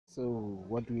So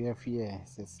what we have here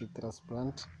is a citrus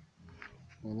plant,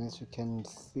 and as you can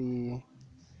see,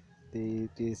 it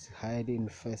is highly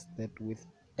infested with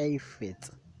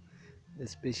aphids,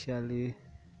 especially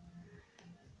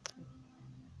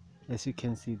as you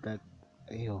can see that,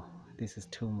 yo, this is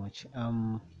too much.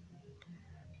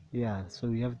 Yeah, so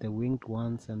we have the winged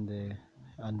ones and the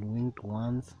unwinged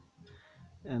ones,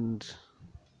 and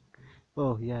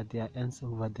oh yeah, there are ants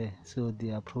over there, so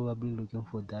they are probably looking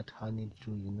for that honey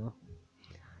too, you know.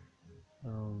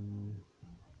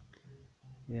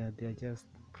 Yeah, they are just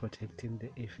protecting the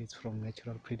aphids from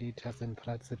natural predators and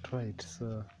parasitoids,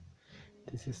 so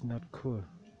this is not cool.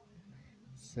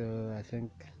 So I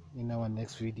think in our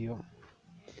next video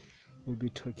we'll be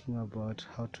talking about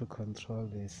how to control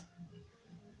this.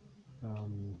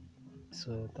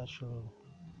 So that should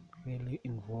really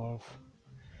involve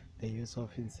the use of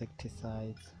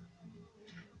insecticides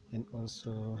and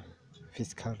also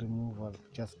physical removal.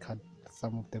 Just cut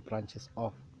some of the branches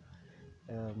off,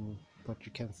 but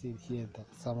you can see here that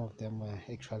some of them are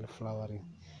actually flowering.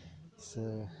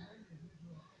 So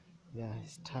yeah,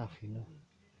 it's tough, you know,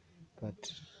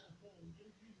 but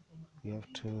we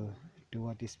have to do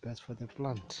what is best for the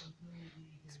plant,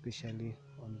 especially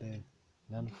on the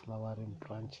non-flowering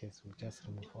branches. We just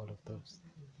remove all of those.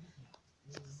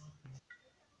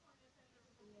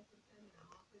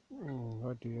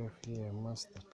 What do you have here? Mustard.